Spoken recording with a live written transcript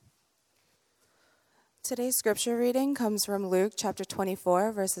Today's scripture reading comes from Luke chapter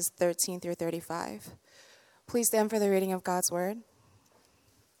 24, verses 13 through 35. Please stand for the reading of God's word.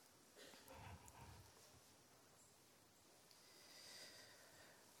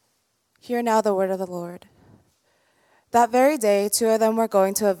 Hear now the word of the Lord. That very day, 2 of them were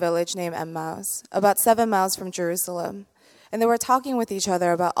going to a village named Emmaus, about 7 miles from Jerusalem, and they were talking with each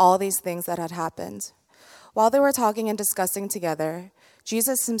other about all these things that had happened. While they were talking and discussing together,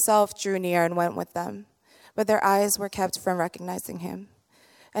 Jesus himself drew near and went with them, but their eyes were kept from recognizing him.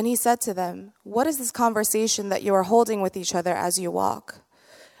 And he said to them, "What is this conversation that you are holding with each other as you walk?"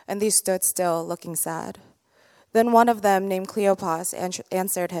 And they stood still, looking sad. Then one of them, named Cleopas,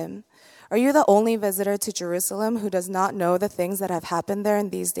 answered him, "Are you the only visitor to Jerusalem who does not know the things that have happened there in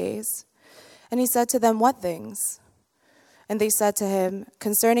these days?" And he said to them, "What things?" And they said to him,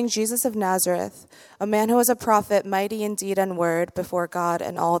 "Concerning Jesus of Nazareth, a man who was a prophet, mighty in deed and word before God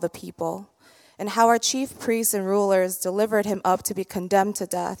and all the people, and how our chief priests and rulers delivered him up to be condemned to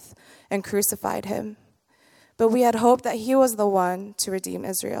death and crucified him. But we had hoped that he was the one to redeem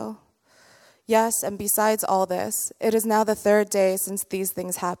Israel. Yes, and besides all this, it is now the 3rd day since these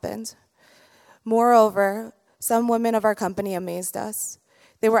things happened. Moreover, some women of our company amazed us.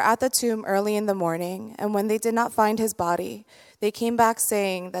 They were at the tomb early in the morning, and when they did not find his body, they came back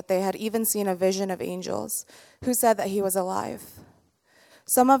saying that they had even seen a vision of angels who said that he was alive.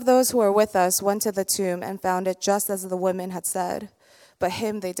 Some of those who were with us went to the tomb and found it just as the women had said, but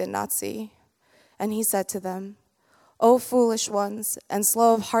him they did not see." And he said to them, "O foolish ones, and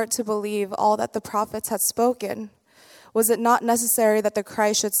slow of heart to believe all that the prophets had spoken. Was it not necessary that the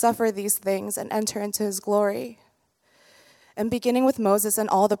Christ should suffer these things and enter into his glory?" And beginning with Moses and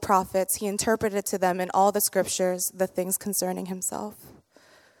all the prophets, he interpreted to them in all the scriptures the things concerning himself.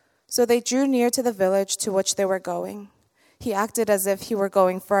 So they drew near to the village to which they were going. He acted as if he were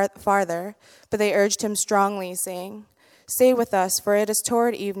going farther, but they urged him strongly, saying, "Stay with us, for it is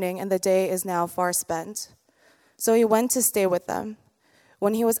toward evening, and the day is now far spent." So he went to stay with them.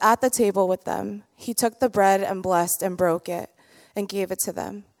 When he was at the table with them, he took the bread and blessed and broke it and gave it to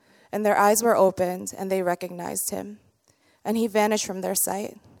them. And their eyes were opened, and they recognized him. And he vanished from their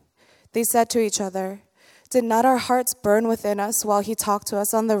sight. They said to each other, "Did not our hearts burn within us while he talked to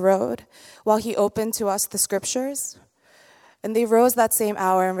us on the road, while he opened to us the scriptures?" And they rose that same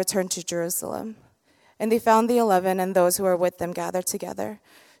hour and returned to Jerusalem. And they found the 11 and those who were with them gathered together,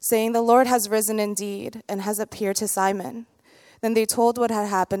 saying, "The Lord has risen indeed and has appeared to Simon." Then they told what had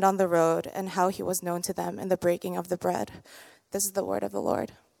happened on the road and how he was known to them in the breaking of the bread. This is the word of the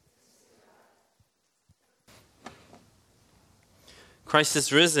Lord. Christ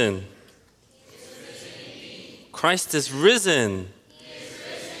is risen. Christ is risen.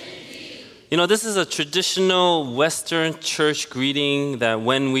 You know, this is a traditional Western church greeting that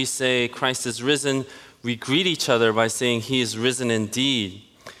when we say Christ is risen, we greet each other by saying he is risen indeed.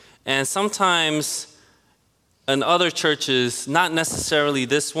 And sometimes in other churches, not necessarily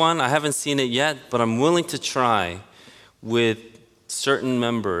this one, I haven't seen it yet, but I'm willing to try with certain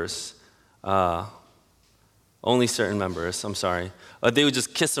members, only certain members, I'm sorry. They would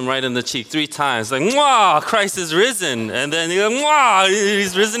just kiss him right in the cheek 3 times, like, "Mwah, Christ is risen." And then you go, "Mwah,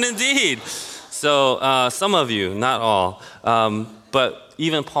 he's risen indeed." So some of you, not all, but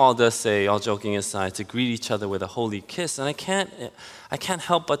even Paul does say, all joking aside, to greet each other with a holy kiss. And I can't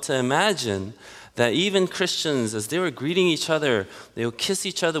help but to imagine that even Christians, as they were greeting each other, they would kiss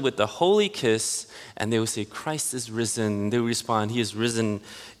each other with the holy kiss, and they would say, "Christ is risen." And they would respond, "He is risen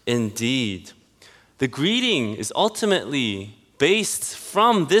indeed." The greeting is ultimately based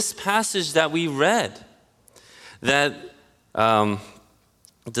from this passage that we read, that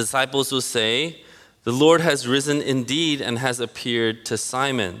disciples will say, "The Lord has risen indeed and has appeared to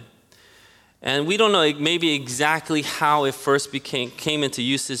Simon." And we don't know maybe exactly how it first came into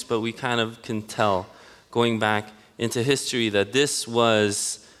usage, but we kind of can tell, going back into history, that this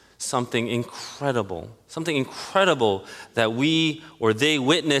was something incredible that we or they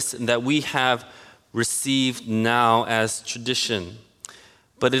witnessed and that we have received now as tradition.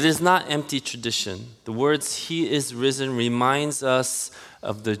 But it is not empty tradition. The words "He is risen" reminds us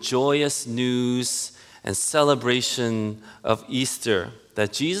of the joyous news and celebration of Easter,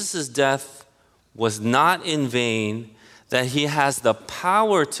 that Jesus' death was not in vain, that he has the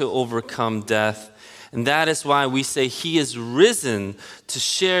power to overcome death, and that is why we say he is risen, to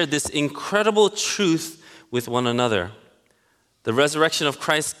share this incredible truth with one another. The resurrection of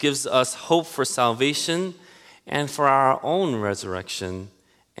Christ gives us hope for salvation and for our own resurrection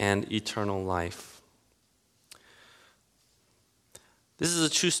and eternal life. This is a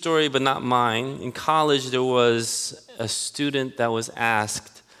true story, but not mine. In college, there was a student that was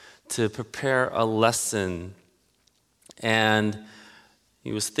asked to prepare a lesson. And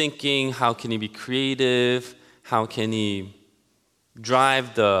he was thinking, how can he be creative? How can he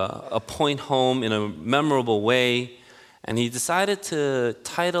drive a point home in a memorable way? And he decided to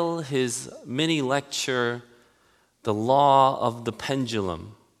title his mini lecture, The Law of the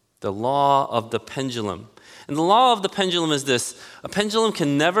Pendulum. The Law of the Pendulum. And the law of the pendulum is this: a pendulum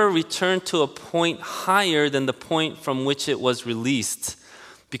can never return to a point higher than the point from which it was released.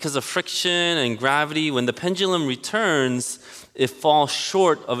 Because of friction and gravity, when the pendulum returns, it falls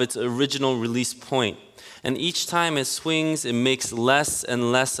short of its original release point. And each time it swings, it makes less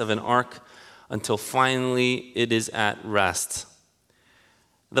and less of an arc until finally it is at rest.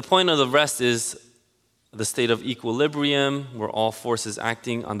 The point of the rest is the state of equilibrium, where all forces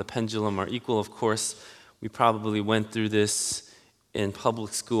acting on the pendulum are equal. Of course, we probably went through this in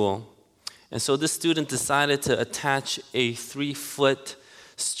public school. And so this student decided to attach a 3-foot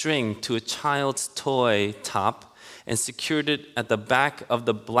string to a child's toy top and secured it at the back of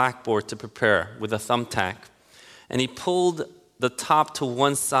the blackboard to prepare with a thumbtack. And he pulled the top to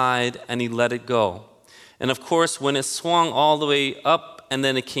one side and he let it go. And of course, when it swung all the way up and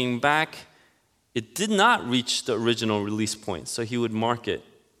then it came back, it did not reach the original release point. So he would mark it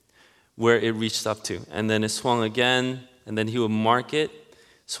where it reached up to. And then it swung again, and then he would mark it,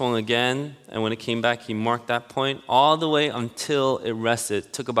 swung again, and when it came back, he marked that point all the way until it rested.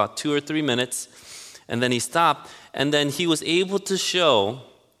 It took about 2 or 3 minutes, and then he stopped, and then he was able to show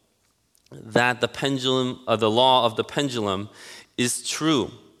that the law of the pendulum is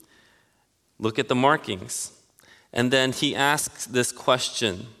true. Look at the markings. And then he asks this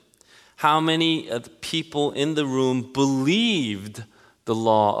question: how many of the people in the room believed the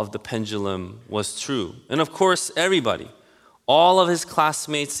law of the pendulum was true? And of course, everybody, all of his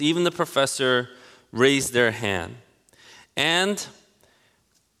classmates, even the professor, raised their hand. And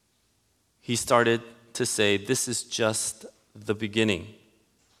he started to say, this is just the beginning.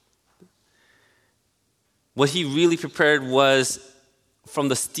 What he really prepared was, from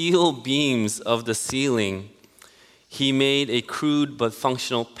the steel beams of the ceiling, he made a crude but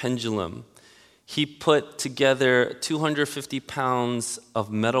functional pendulum. He put together 250 pounds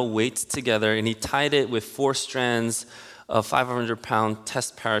of metal weights together, and he tied it with 4 strands of 500-pound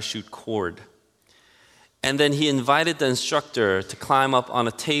test parachute cord. And then he invited the instructor to climb up on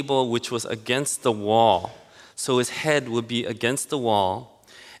a table which was against the wall, so his head would be against the wall.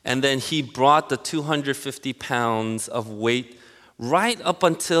 And then he brought the 250 pounds of weight right up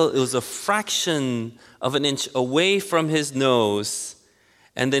until it was a fraction of an inch away from his nose.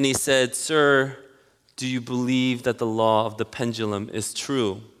 And then he said, "Sir, do you believe that the law of the pendulum is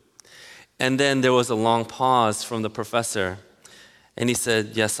true?" And then there was a long pause from the professor. And he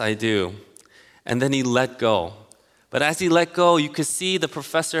said, "Yes, I do." And then he let go. But as he let go, you could see the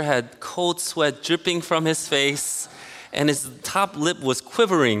professor had cold sweat dripping from his face, and his top lip was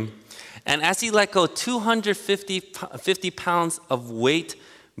quivering. And as he let go, 250 pounds of weight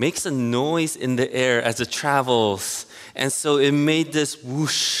makes a noise in the air as it travels. And so it made this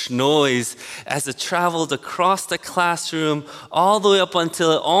whoosh noise as it traveled across the classroom all the way up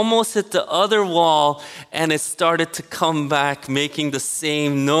until it almost hit the other wall, and it started to come back making the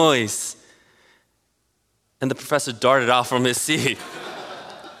same noise. And the professor darted out from his seat.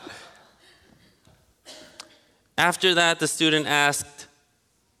 After that, the student asked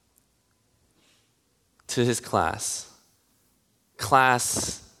to his class,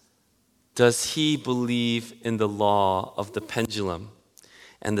 does he believe in the law of the pendulum?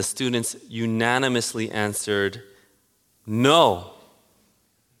 And the students unanimously answered, no.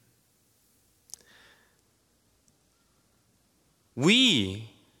 We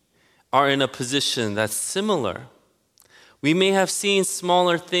are in a position that's similar. We may have seen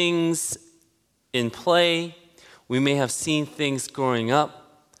smaller things in play. We may have seen things growing up.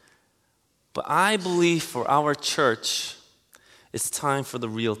 But I believe for our church, it's time for the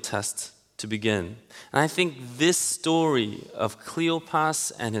real test to begin. And I think this story of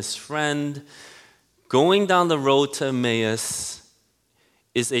Cleopas and his friend going down the road to Emmaus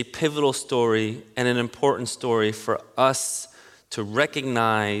is a pivotal story and an important story for us to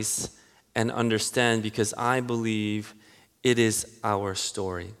recognize and understand, because I believe it is our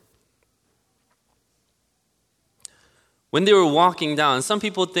story. When they were walking down, some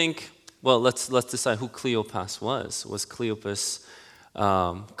people think, well, let's decide who Cleopas was. Was Cleopas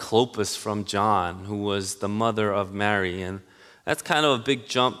Clopas from John, who was the mother of Mary? And that's kind of a big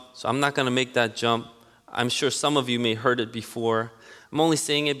jump, so I'm not going to make that jump. I'm sure some of you may have heard it before. I'm only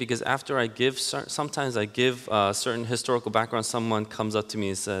saying it because after I give, sometimes I give certain historical background, someone comes up to me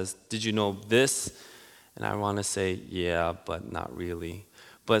and says, "Did you know this?" And I want to say, yeah, but not really.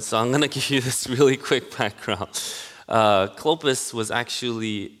 But so I'm going to give you this really quick background. Clopas was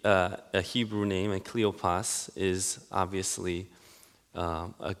actually a Hebrew name, and Cleopas is obviously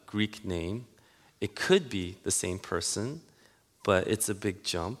a Greek name. It could be the same person, but it's a big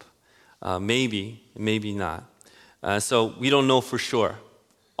jump. Maybe not. So we don't know for sure.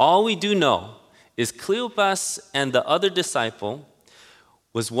 All we do know is Cleopas and the other disciple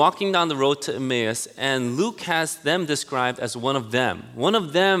was walking down the road to Emmaus, and Luke has them described as one of them. One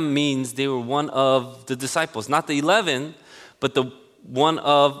of them means they were one of the disciples, not the 11, but one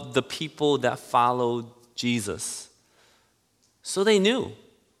of the people that followed Jesus. So they knew.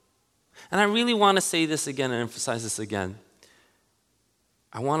 And I really want to say this again and emphasize this again.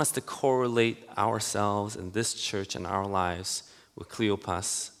 I want us to correlate ourselves and this church and our lives with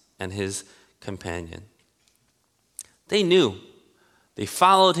Cleopas and his companion. They knew. They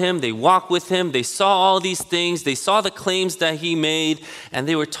followed him, they walked with him, they saw all these things, they saw the claims that he made, and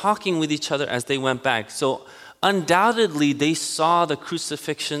they were talking with each other as they went back. So undoubtedly, they saw the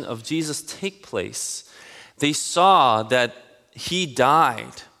crucifixion of Jesus take place. They saw that he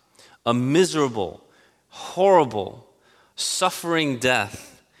died a miserable, horrible, suffering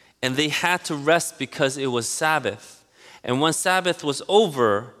death, and they had to rest because it was Sabbath. And when Sabbath was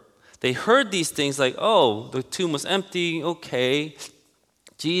over, they heard these things like, oh, the tomb was empty, okay.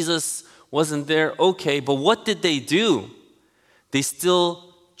 Jesus wasn't there, okay. But what did they do? They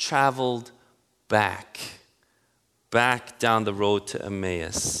still traveled back down the road to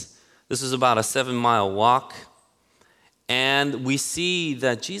Emmaus. This is about a 7-mile walk. And we see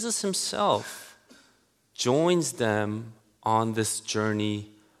that Jesus himself joins them on this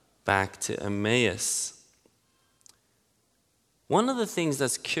journey back to Emmaus. One of the things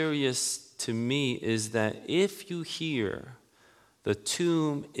that's curious to me is that if you hear the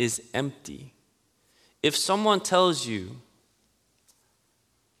tomb is empty, if someone tells you,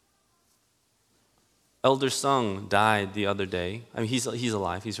 Elder Sung died the other day. I mean, he's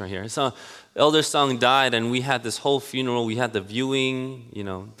alive. He's right here. So Elder Sung died, and we had this whole funeral. We had the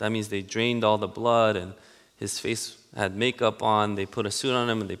viewing. That means they drained all the blood, and his face had makeup on. They put a suit on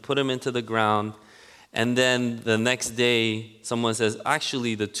him, and they put him into the ground. And then the next day, someone says,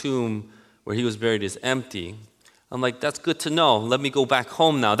 actually, the tomb where he was buried is empty. I'm like, that's good to know. Let me go back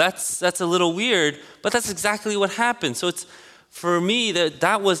home now. That's a little weird, but that's exactly what happened. So it's, for me,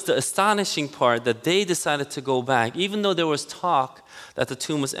 that was the astonishing part, that they decided to go back, even though there was talk that the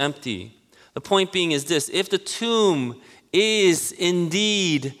tomb was empty. The point being is this: if the tomb is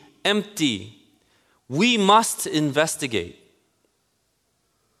indeed empty, we must investigate.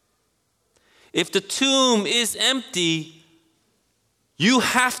 If the tomb is empty, you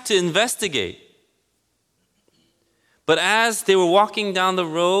have to investigate. But as they were walking down the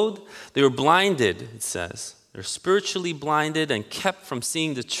road, they were blinded, it says. They're spiritually blinded and kept from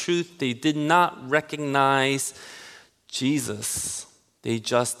seeing the truth. They did not recognize Jesus. They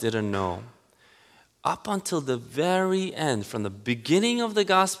just didn't know. Up until the very end, from the beginning of the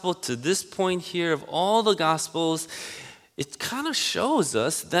gospel to this point here of all the gospels, it kind of shows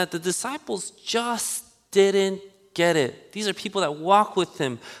us that the disciples just didn't get it. These are people that walk with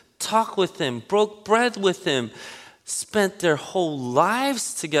him, talk with him, broke bread with him, spent their whole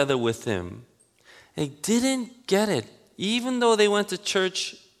lives together with him. They didn't get it, even though they went to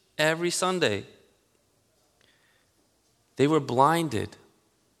church every Sunday. They were blinded.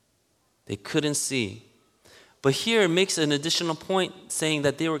 They couldn't see. But here it makes an additional point saying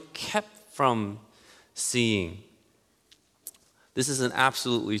that they were kept from seeing. This is an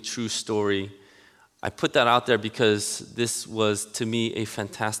absolutely true story. I put that out there because this was, to me, a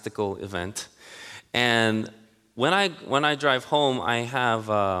fantastical event. And when I drive home, I have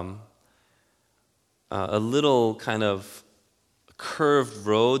a little kind of curved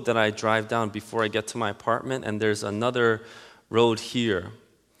road that I drive down before I get to my apartment, and there's another road here.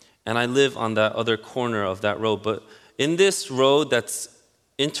 And I live on that other corner of that road. But in this road that's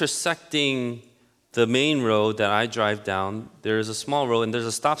intersecting the main road that I drive down, there's a small road and there's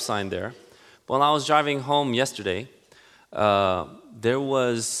a stop sign there. But when I was driving home yesterday, there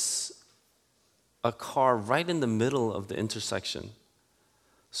was a car right in the middle of the intersection.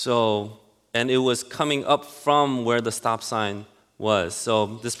 And it was coming up from where the stop sign was.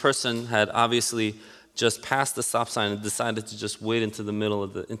 So this person had obviously just passed the stop sign and decided to just wait into the middle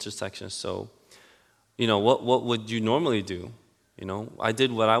of the intersection. So, what would you normally do? I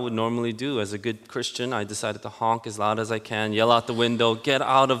did what I would normally do as a good Christian. I decided to honk as loud as I can, yell out the window, get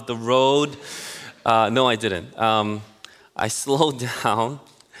out of the road. No, I didn't. I slowed down,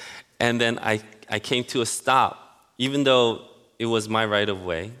 and then I came to a stop, even though it was my right of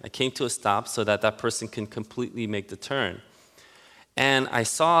way. I came to a stop so that person can completely make the turn. And I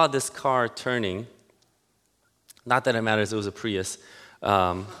saw this car turning. Not that it matters, it was a Prius.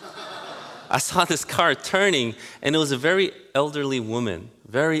 I saw this car turning, and it was a very elderly woman.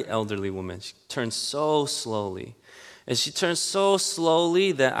 She turned so slowly. And she turned so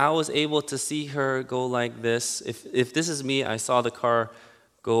slowly that I was able to see her go like this. If this is me, I saw the car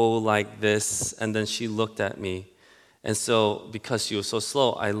go like this, and then she looked at me. And so, because she was so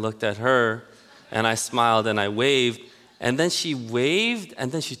slow, I looked at her, and I smiled, and I waved. And then she waved,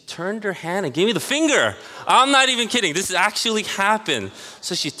 and then she turned her hand and gave me the finger. I'm not even kidding. This actually happened.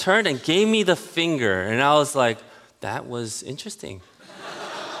 So she turned and gave me the finger. And I was like, that was interesting.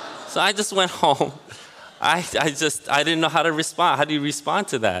 So I just went home. I didn't know how to respond. How do you respond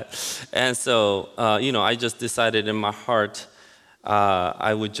to that? And so, I just decided in my heart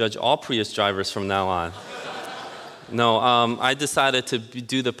I would judge all Prius drivers from now on. No, I decided to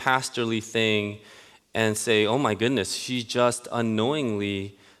do the pastorly thing and say, oh my goodness, she just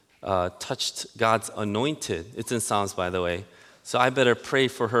unknowingly touched God's anointed. It's in Psalms, by the way. So I better pray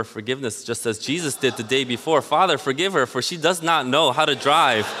for her forgiveness, just as Jesus did the day before. Father, forgive her, for she does not know how to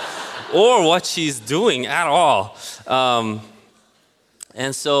drive or what she's doing at all.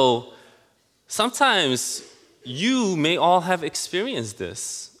 And so sometimes you may all have experienced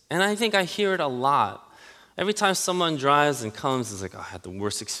this. And I think I hear it a lot. Every time someone drives and comes, it's like, oh, I had the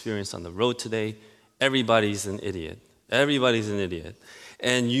worst experience on the road today. Everybody's an idiot.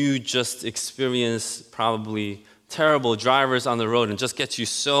 And you just experience probably terrible drivers on the road and just gets you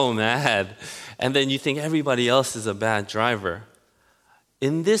so mad. And then you think everybody else is a bad driver.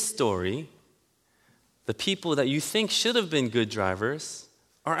 In this story, the people that you think should have been good drivers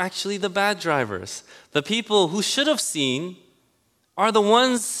are actually the bad drivers. The people who should have seen are the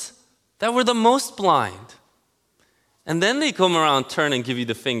ones that were the most blind. And then they come around, turn, and give you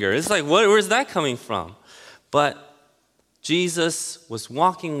the finger. It's like, where's that coming from? But Jesus was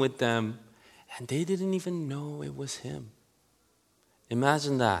walking with them, and they didn't even know it was him.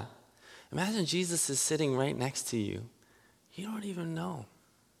 Imagine that. Imagine Jesus is sitting right next to you. You don't even know.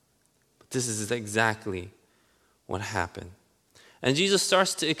 But this is exactly what happened. And Jesus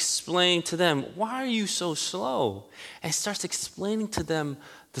starts to explain to them, why are you so slow? And he starts explaining to them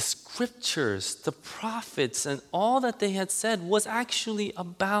the scriptures, the prophets, and all that they had said was actually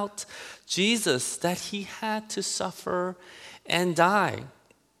about Jesus, that he had to suffer and die.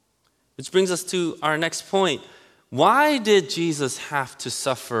 Which brings us to our next point. Why did Jesus have to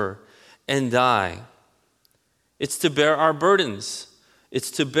suffer and die? It's to bear our burdens.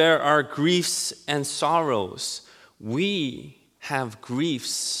 It's to bear our griefs and sorrows. We have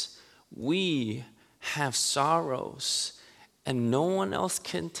griefs. We have sorrows. And no one else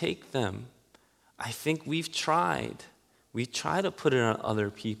can take them. I think we've tried. We try to put it on other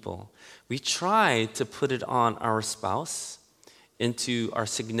people. We try to put it on our spouse, into our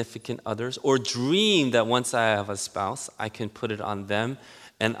significant others, or dream that once I have a spouse, I can put it on them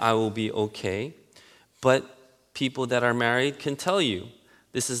and I will be okay. But people that are married can tell you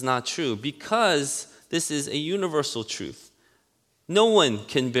this is not true, because this is a universal truth. No one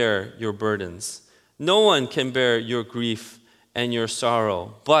can bear your burdens. No one can bear your grief and your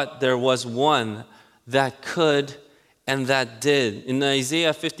sorrow. But there was one that could and that did. In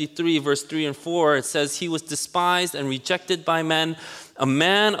Isaiah 53, verse 3 and 4, it says, he was despised and rejected by men, a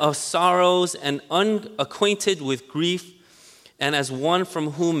man of sorrows and unacquainted with grief. And as one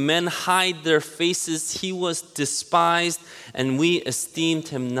from whom men hide their faces, he was despised, and we esteemed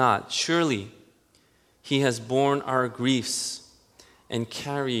him not. Surely he has borne our griefs and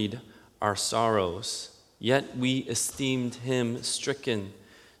carried our sorrows. Yet we esteemed him stricken,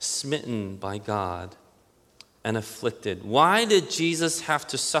 smitten by God, and afflicted. Why did Jesus have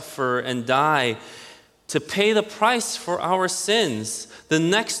to suffer and die? To pay the price for our sins. The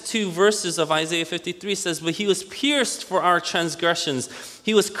next two verses of Isaiah 53 says, but he was pierced for our transgressions.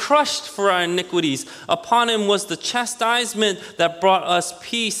 He was crushed for our iniquities. Upon him was the chastisement that brought us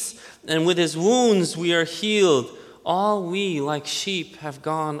peace, and with his wounds we are healed. All we like sheep have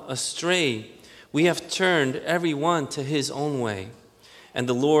gone astray. We have turned every one to his own way, and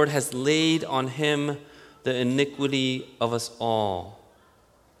the Lord has laid on him the iniquity of us all.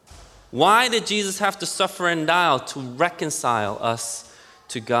 Why did Jesus have to suffer and die? To reconcile us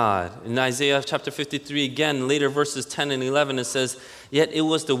to God. In Isaiah chapter 53, again, later verses 10 and 11, it says, yet it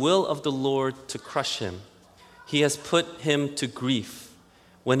was the will of the Lord to crush him. He has put him to grief.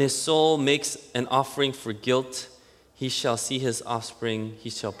 When his soul makes an offering for guilt, he shall see his offspring, he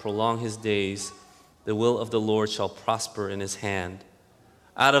shall prolong his days. The will of the Lord shall prosper in his hand.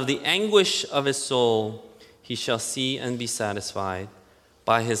 Out of the anguish of his soul, he shall see and be satisfied.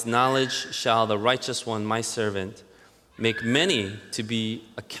 By his knowledge shall the righteous one, my servant, make many to be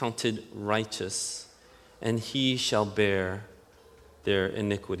accounted righteous, and he shall bear their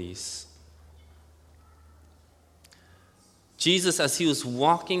iniquities. Jesus, as he was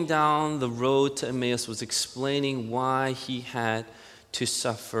walking down the road to Emmaus, was explaining why he had to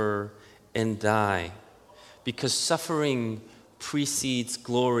suffer and die. Because suffering precedes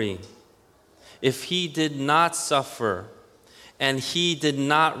glory. If he did not suffer and he did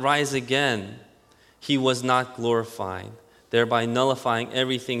not rise again, he was not glorified, thereby nullifying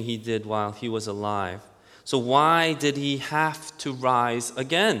everything he did while he was alive. So why did he have to rise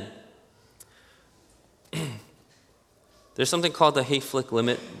again? There's something called the Hayflick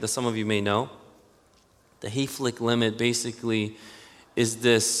limit that some of you may know. The Hayflick limit basically is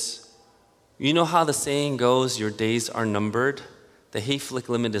this. You know how the saying goes, your days are numbered? The Hayflick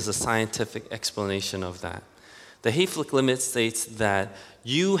limit is a scientific explanation of that. The Hayflick limit states that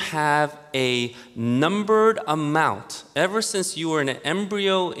you have a numbered amount. Ever since you were an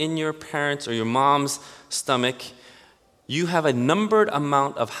embryo in your parents' or your mom's stomach, you have a numbered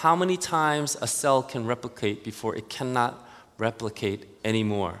amount of how many times a cell can replicate before it cannot replicate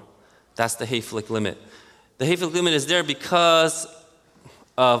anymore. That's the Hayflick limit. The Hayflick limit is there because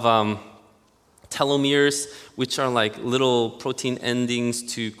of telomeres, which are like little protein endings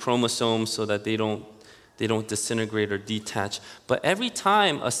to chromosomes so that they don't disintegrate or detach. But every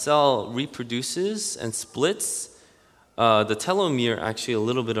time a cell reproduces and splits, the telomere, actually a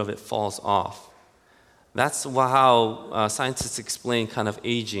little bit of it falls off. That's how scientists explain kind of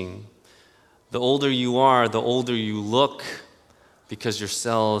aging. The older you are, the older you look, because your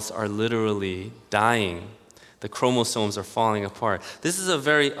cells are literally dying. The chromosomes are falling apart. This is a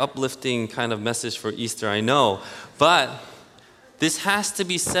very uplifting kind of message for Easter, I know. But this has to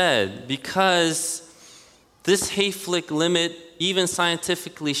be said because this Hayflick limit even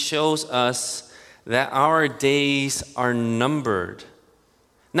scientifically shows us that our days are numbered.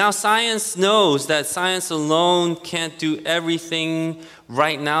 Now, science knows that science alone can't do everything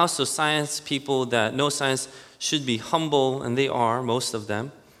right now, so science people that know science should be humble, and they are, most of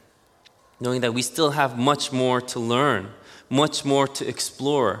them, knowing that we still have much more to learn, much more to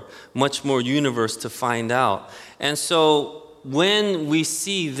explore, much more universe to find out. And so when we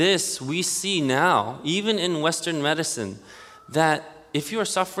see this, we see now, even in Western medicine, that if you are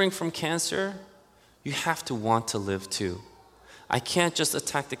suffering from cancer, you have to want to live too. I can't just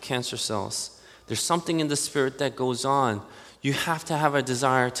attack the cancer cells. There's something in the spirit that goes on. You have to have a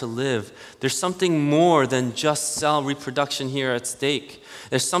desire to live. There's something more than just cell reproduction here at stake.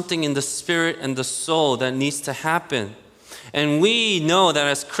 There's something in the spirit and the soul that needs to happen. And we know that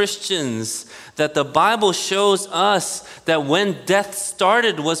as Christians, that the Bible shows us that when death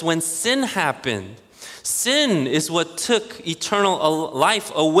started was when sin happened. Sin is what took eternal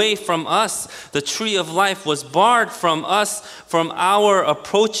life away from us. The tree of life was barred from us, from our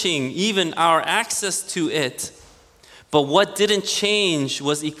approaching, even our access to it. But what didn't change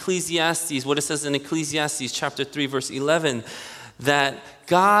was Ecclesiastes, what it says in Ecclesiastes chapter 3, verse 11, that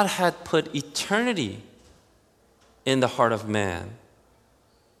God had put eternity in the heart of man.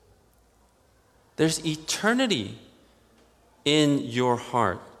 There's eternity in your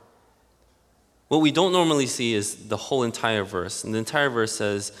heart. What we don't normally see is the whole entire verse. And the entire verse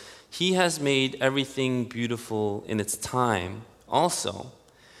says, He has made everything beautiful in its time. Also,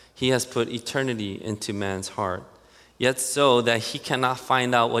 He has put eternity into man's heart, yet so that he cannot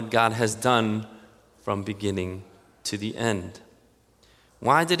find out what God has done from beginning to the end.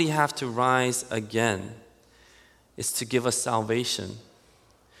 Why did He have to rise again? It's to give us salvation,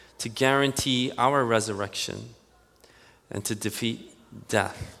 to guarantee our resurrection, and to defeat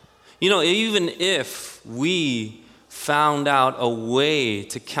death. You know, even if we found out a way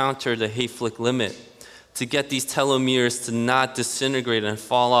to counter the Hayflick limit, to get these telomeres to not disintegrate and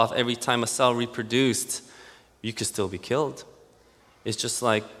fall off every time a cell reproduced, you could still be killed. It's just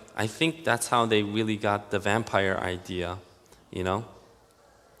like, I think that's how they really got the vampire idea, you know?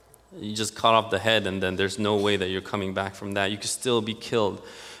 You just cut off the head and then there's no way that you're coming back from that. You could still be killed.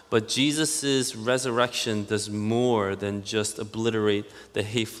 But Jesus' resurrection does more than just obliterate the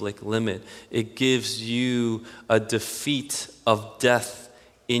Hayflick limit. It gives you a defeat of death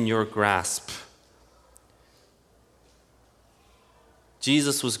in your grasp.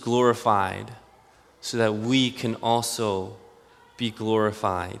 Jesus was glorified so that we can also be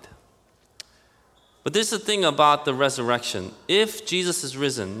glorified. But there's the thing about the resurrection. If Jesus is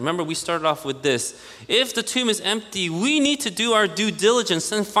risen, remember we started off with this. If the tomb is empty, we need to do our due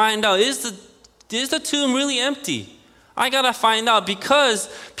diligence and find out, is the tomb really empty? I gotta find out, because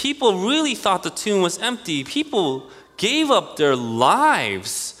people really thought the tomb was empty. People gave up their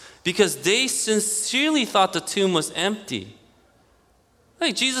lives because they sincerely thought the tomb was empty.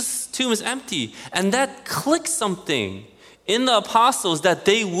 Like, Jesus' tomb is empty. And that clicked something in the apostles that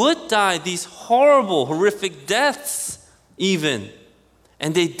they would die these horrible, horrific deaths even.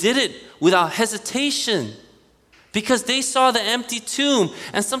 And they did it without hesitation because they saw the empty tomb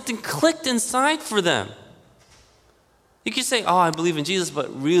and something clicked inside for them. You could say, oh, I believe in Jesus, but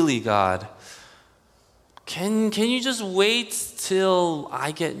really, God, can you just wait till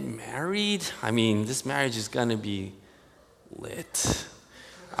I get married? I mean, this marriage is going to be lit.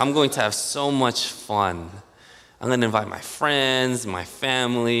 I'm going to have so much fun. I'm going to invite my friends, my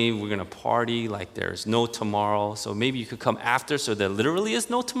family. We're going to party like there's no tomorrow. So maybe you could come after so there literally is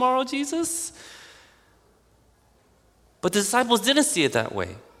no tomorrow, Jesus. But the disciples didn't see it that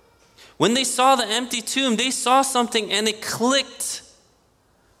way. When they saw the empty tomb, they saw something and it clicked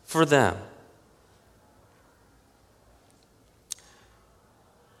for them.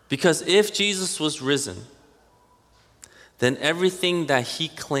 Because if Jesus was risen, then everything that he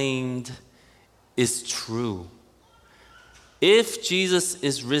claimed is true. If Jesus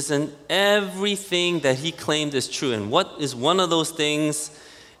is risen, everything that he claimed is true. And what is one of those things?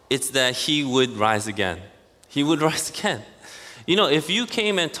 It's that he would rise again. He would rise again. You know, if you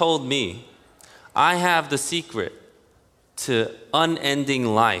came and told me, I have the secret to unending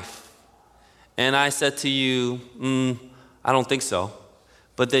life, and I said to you, I don't think so.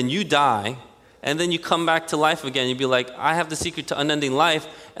 But then you die, and then you come back to life again. You'd be like, I have the secret to unending life.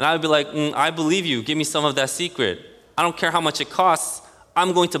 And I would be like, I believe you. Give me some of that secret. I don't care how much it costs.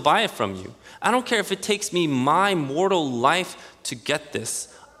 I'm going to buy it from you. I don't care if it takes me my mortal life to get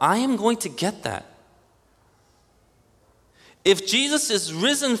this. I am going to get that. If Jesus is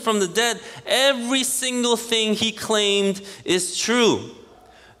risen from the dead, every single thing he claimed is true.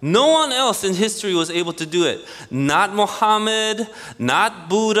 No one else in history was able to do it. Not Muhammad, not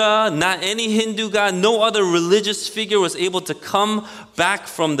Buddha, not any Hindu god. No other religious figure was able to come back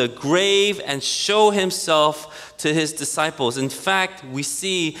from the grave and show himself to his disciples. In fact, we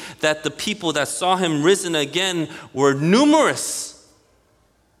see that the people that saw him risen again were numerous.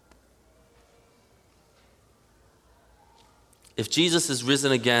 If Jesus is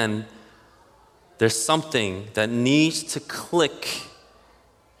risen again, there's something that needs to click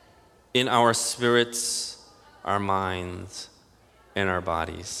in our spirits, our minds, and our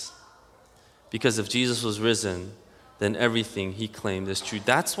bodies. Because if Jesus was risen, then everything he claimed is true.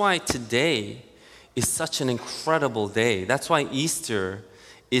 That's why today is such an incredible day. That's why Easter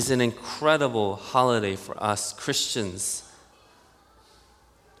is an incredible holiday for us Christians.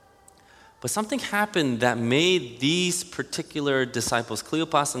 But something happened that made these particular disciples,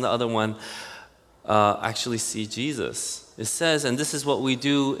 Cleopas and the other one, actually see Jesus. It says, and this is what we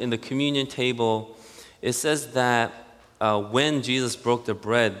do in the communion table, it says that when Jesus broke the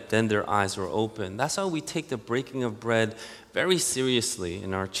bread, then their eyes were open. That's how we take the breaking of bread very seriously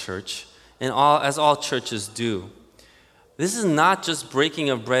in our church, and as all churches do. This is not just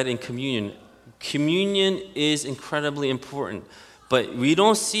breaking of bread in communion. Communion is incredibly important, but we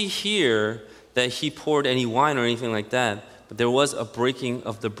don't see here that he poured any wine or anything like that. But there was a breaking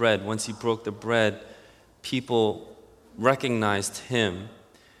of the bread. Once he broke the bread, people recognized him.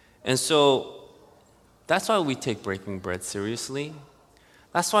 And so that's why we take breaking bread seriously.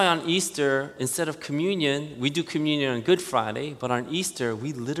 That's why on Easter, instead of communion, we do communion on Good Friday, but on Easter,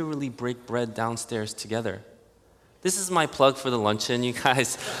 we literally break bread downstairs together. This is my plug for the luncheon. You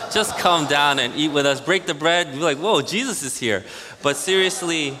guys just come down and eat with us. Break the bread. You're like, whoa, Jesus is here. But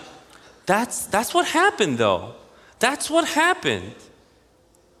seriously, that's what happened, though. That's what happened.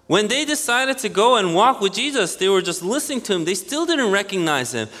 When they decided to go and walk with Jesus, they were just listening to him. They still didn't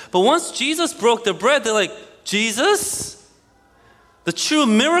recognize him. But once Jesus broke the bread, they're like, Jesus? The true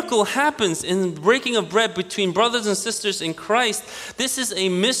miracle happens in the breaking of bread between brothers and sisters in Christ. This is a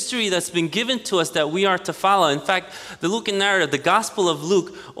mystery that's been given to us that we are to follow. In fact, the Lucan narrative, the Gospel of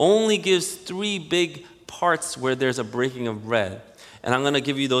Luke, only gives 3 big parts where there's a breaking of bread. And I'm going to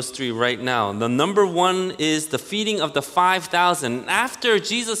give you those 3 right now. The number 1 is the feeding of the 5,000. After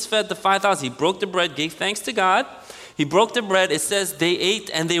Jesus fed the 5,000, he broke the bread, gave thanks to God. He broke the bread. It says they ate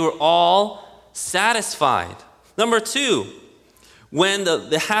and they were all satisfied. Number 2, when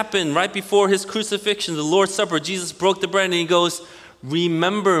it happened right before his crucifixion, the Lord's Supper, Jesus broke the bread and he goes,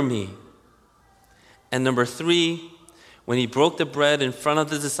 remember me. And number 3, when he broke the bread in front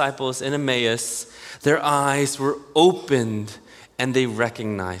of the disciples in Emmaus, their eyes were opened and they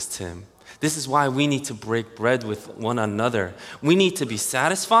recognized him. This is why we need to break bread with one another. We need to be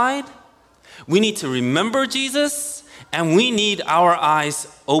satisfied. We need to remember Jesus. And we need our eyes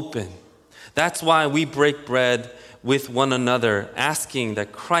open. That's why we break bread with one another, asking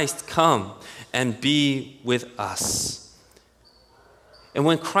that Christ come and be with us. And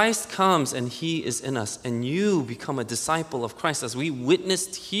when Christ comes and he is in us, and you become a disciple of Christ, as we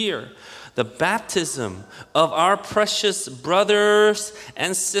witnessed here, the baptism of our precious brothers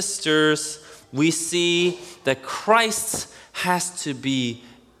and sisters, we see that Christ has to be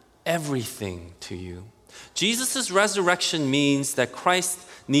everything to you. Jesus' resurrection means that Christ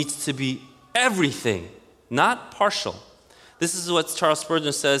needs to be everything, not partial. This is what Charles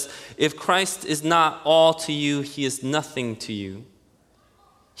Spurgeon says: if Christ is not all to you, he is nothing to you.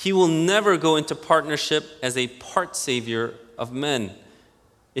 He will never go into partnership as a part savior of men.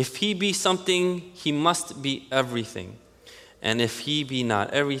 If he be something, he must be everything. And if he be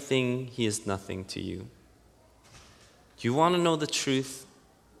not everything, he is nothing to you. Do you want to know the truth?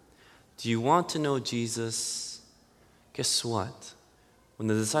 Do you want to know Jesus? Guess what? When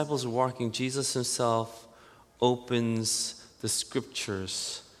the disciples are walking, Jesus himself opens the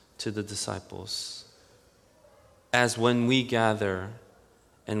scriptures to the disciples. As when we gather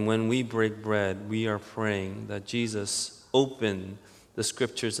and when we break bread, we are praying that Jesus open the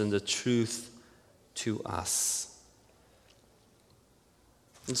scriptures and the truth to us.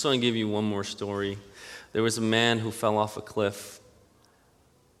 I just want to give you one more story. There was a man who fell off a cliff,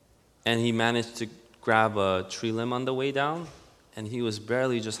 and he managed to grab a tree limb on the way down, and he was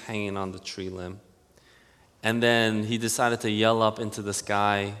barely just hanging on the tree limb. And then he decided to yell up into the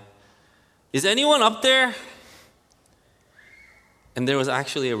sky, "Is anyone up there?" And there was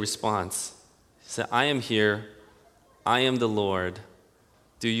actually a response. He said, "I am here. I am the Lord.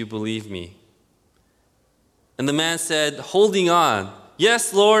 Do you believe me?" And the man said, holding on,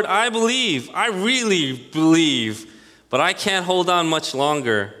 "Yes, Lord, I believe. I really believe. But I can't hold on much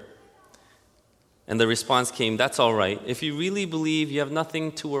longer." And the response came, "That's all right. If you really believe, you have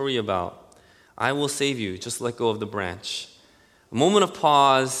nothing to worry about. I will save you. Just let go of the branch." A moment of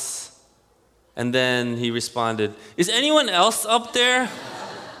pause, and then he responded, "Is anyone else up there?"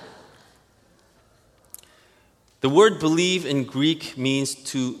 The word believe in Greek means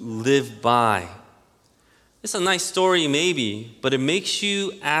to live by. It's a nice story maybe, but it makes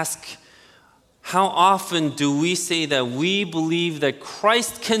you ask, how often do we say that we believe that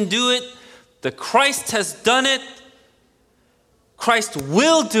Christ can do it, that Christ has done it, Christ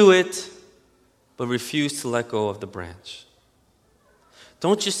will do it, but refuse to let go of the branch?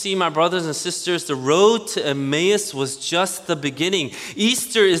 Don't you see, my brothers and sisters, the road to Emmaus was just the beginning.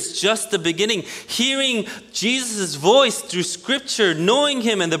 Easter is just the beginning. Hearing Jesus' voice through Scripture, knowing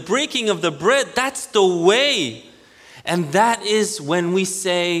him and the breaking of the bread, that's the way. And that is when we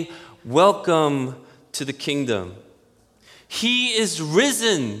say, "Welcome to the kingdom." He is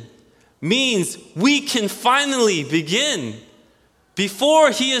risen means we can finally begin.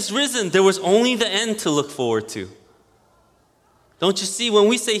 Before he is risen, there was only the end to look forward to. Don't you see? When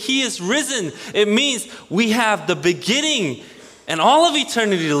we say he is risen, it means we have the beginning and all of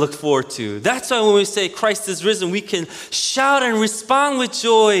eternity to look forward to. That's why when we say Christ is risen, we can shout and respond with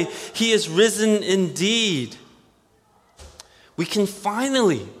joy. He is risen indeed. We can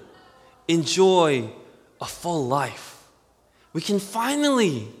finally enjoy a full life. We can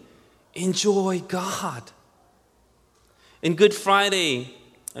finally enjoy God. In Good Friday,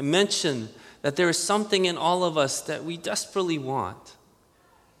 I mentioned that there is something in all of us that we desperately want.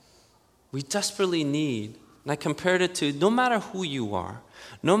 We desperately need. And I compared it to no matter who you are,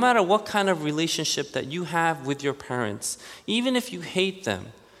 no matter what kind of relationship that you have with your parents, even if you hate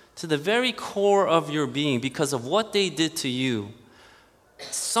them to the very core of your being because of what they did to you,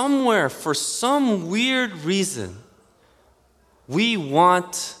 somewhere, for some weird reason, we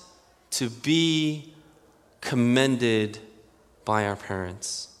want to be commended by our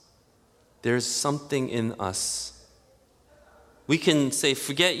parents. There's something in us. We can say,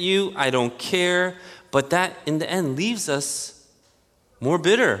 "Forget you, I don't care," but that in the end leaves us more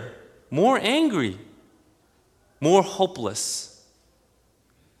bitter, more angry, more hopeless.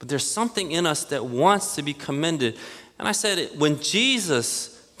 But there's something in us that wants to be commended. And I said, when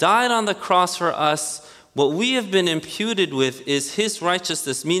Jesus died on the cross for us, what we have been imputed with is his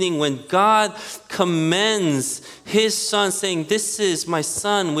righteousness, meaning when God commends his son, saying, "This is my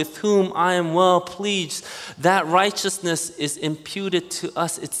son with whom I am well pleased," that righteousness is imputed to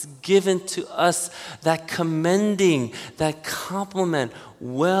us. It's given to us. That commending, that compliment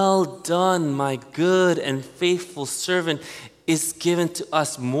 "Well done, my good and faithful servant," is given to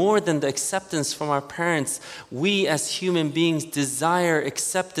us more than the acceptance from our parents. We as human beings desire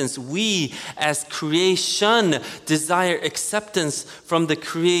acceptance. We as creation desire acceptance from the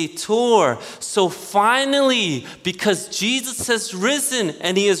Creator. So finally, because Jesus has risen,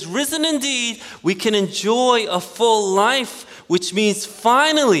 and He has risen indeed, we can enjoy a full life, which means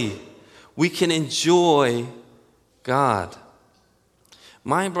finally we can enjoy God.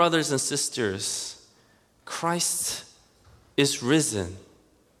 My brothers and sisters, Christ is risen.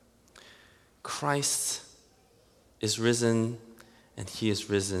 Christ is risen, and He is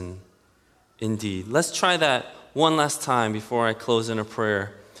risen indeed. Let's try that one last time before I close in a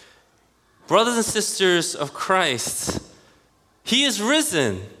prayer. Brothers and sisters of Christ, He is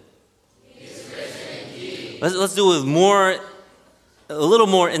risen. He is risen indeed. Let's do it with a little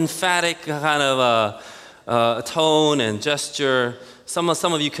more emphatic kind of tone and gesture. Some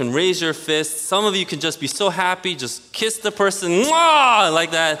of you can raise your fists. Some of you can just be so happy, just kiss the person, mwah,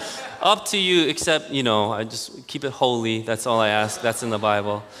 like that. Up to you, except, I just keep it holy. That's all I ask. That's in the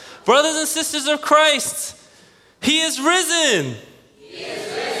Bible. Brothers and sisters of Christ, He is risen. He is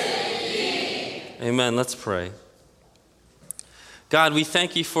risen indeed. Amen. Let's pray. God, we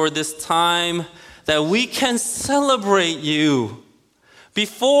thank You for this time that we can celebrate You.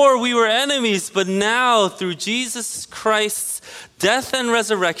 Before we were enemies, but now through Jesus Christ's death and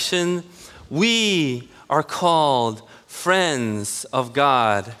resurrection, we are called friends of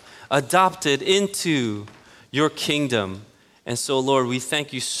God, adopted into Your kingdom. And so, Lord, we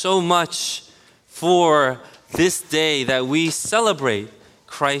thank You so much for this day that we celebrate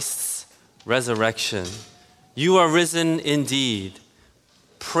Christ's resurrection. You are risen indeed.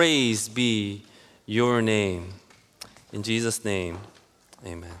 Praise be Your name. In Jesus' name.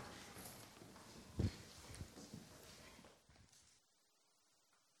 Amen.